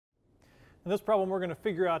In this problem, we're going to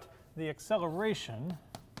figure out the acceleration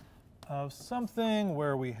of something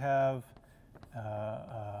where we have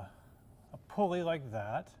a pulley like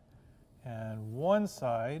that, and one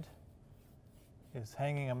side is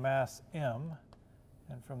hanging a mass m,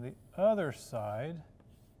 and from the other side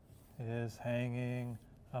is hanging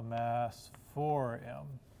a mass 4m.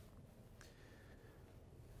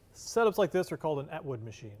 Setups like this are called an Atwood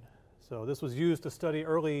machine. So this was used to study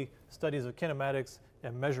early studies of kinematics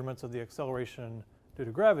and measurements of the acceleration due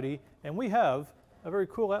to gravity, and we have a very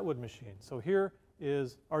cool Atwood machine. So here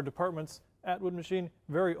is our department's Atwood machine,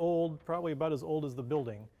 very old, probably about as old as the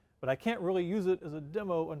building, but I can't really use it as a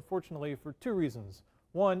demo, unfortunately, for two reasons.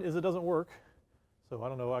 One is it doesn't work, so I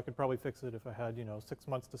don't know, I could probably fix it if I had, 6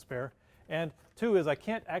 months to spare. And two is I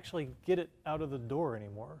can't actually get it out of the door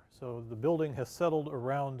anymore. So the building has settled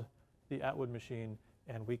around the Atwood machine,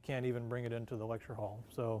 and we can't even bring it into the lecture hall.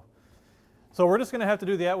 So we're just going to have to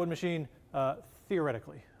do the Atwood machine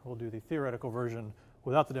theoretically. We'll do the theoretical version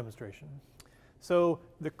without the demonstration. So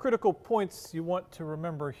the critical points you want to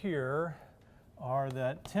remember here are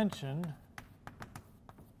that tension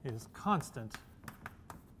is constant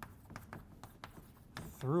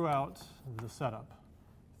throughout the setup.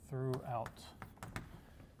 Throughout.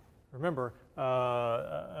 Remember,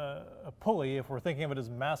 a pulley, if we're thinking of it as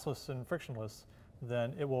massless and frictionless,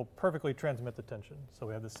 then it will perfectly transmit the tension. So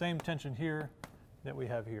we have the same tension here that we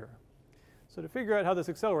have here. So to figure out how this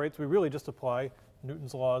accelerates, we really just apply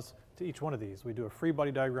Newton's laws to each one of these. We do a free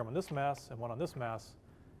body diagram on this mass and one on this mass,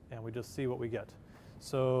 and we just see what we get.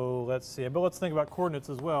 So let's see, but let's think about coordinates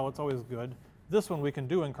as well. It's always good. This one we can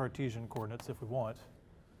do in Cartesian coordinates if we want,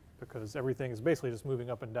 because everything is basically just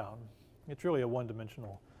moving up and down. It's really a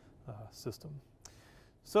one-dimensional system.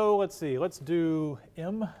 So let's see, let's do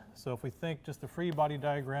M. So if we think just the free body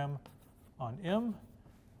diagram on M,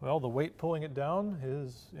 well, the weight pulling it down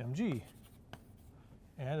is mg.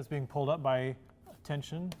 And it's being pulled up by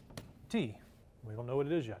tension T. We don't know what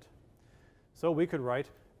it is yet. So we could write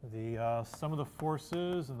the sum of the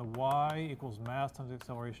forces and the y equals mass times the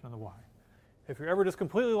acceleration on the y. If you're ever just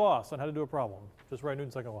completely lost on how to do a problem, just write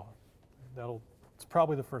Newton's second law. It's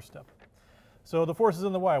probably the first step. So the forces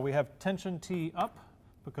in the y, we have tension T up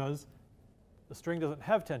because the string doesn't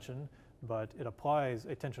have tension, but it applies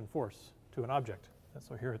a tension force to an object. And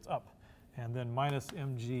so here it's up. And then minus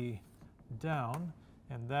mg down,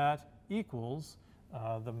 and that equals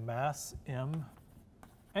the mass ma.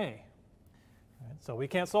 Right? So we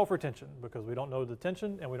can't solve for tension because we don't know the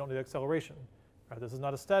tension and we don't know the acceleration. Right? This is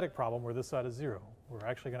not a static problem where this side is 0. We're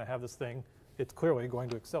actually going to have this thing, it's clearly going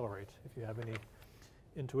to accelerate if you have any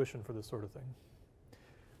intuition for this sort of thing.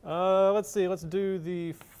 Let's see, let's do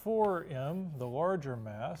the 4m, the larger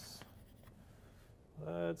mass.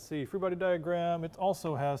 Let's see, free body diagram, it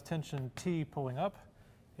also has tension T pulling up.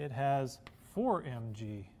 It has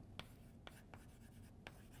 4mg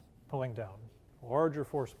pulling down, larger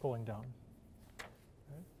force pulling down.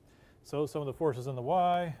 Okay. So some of the forces in the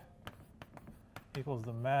y equals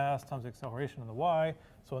the mass times the acceleration in the y.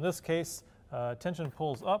 So in this case, tension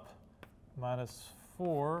pulls up minus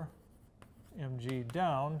 4 mg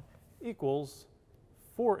down equals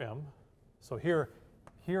 4m. So here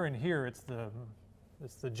and here, it's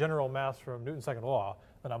the general mass from Newton's second law,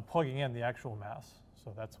 and I'm plugging in the actual mass.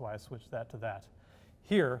 So that's why I switched that to that.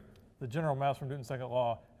 Here, the general mass from Newton's second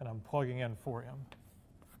law, and I'm plugging in 4m.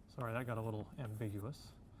 Sorry, that got a little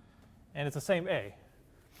ambiguous. And it's the same A,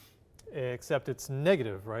 except it's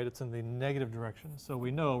negative, right? It's in the negative direction. So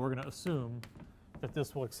we know we're going to assume that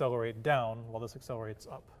this will accelerate down while this accelerates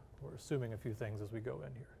up. We're assuming a few things as we go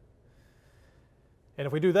in here. And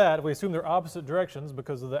if we do that, if we assume they're opposite directions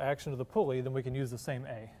because of the action of the pulley, then we can use the same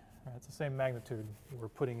A. Right? It's the same magnitude we're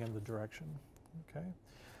putting in the direction. Okay.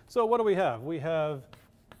 So what do we have? We have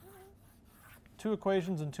two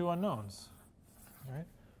equations and two unknowns. Right?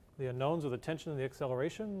 The unknowns are the tension and the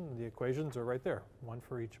acceleration. The equations are right there, one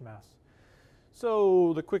for each mass.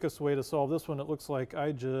 So the quickest way to solve this one, it looks like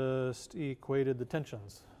I just equated the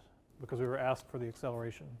tensions because we were asked for the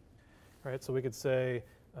acceleration. Right? So we could say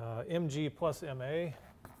mg plus ma.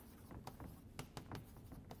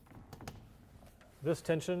 This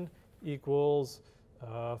tension equals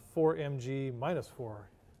 4mg minus 4ma.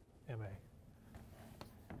 Right?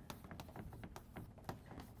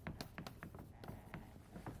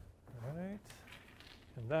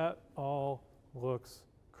 And that all looks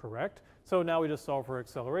correct. So now we just solve for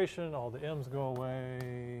acceleration. All the m's go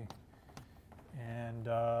away. And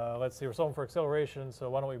let's see, we're solving for acceleration, so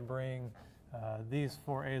why don't we bring these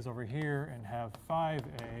 4a's over here and have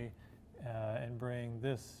 5a, and bring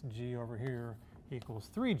this g over here equals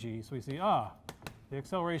 3g. So we see, the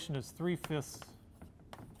acceleration is 3/5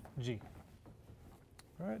 g.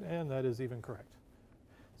 All right, and that is even correct.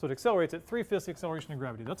 So it accelerates at 3/5 the acceleration of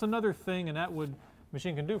gravity. That's another thing an Atwood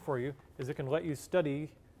machine can do for you, is it can let you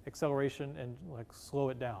study acceleration and like slow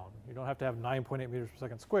it down. You don't have to have 9.8 meters per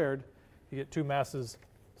second squared. You get two masses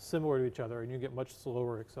similar to each other, and you get much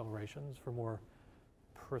slower accelerations for more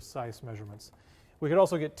precise measurements. We could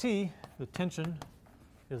also get T. The tension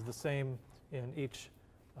is the same in each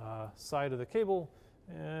side of the cable.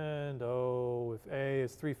 And if A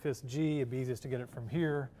is 3/5 G, it'd be easiest to get it from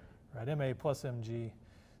here, right? MA plus MG.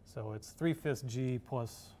 So it's 3/5 G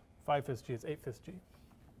plus 5/5 G, it's 8/5 G.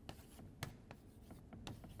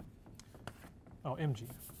 Oh, MG.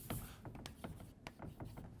 All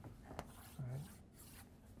right.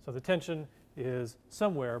 So the tension is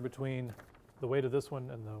somewhere between the weight of this one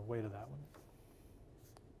and the weight of that one.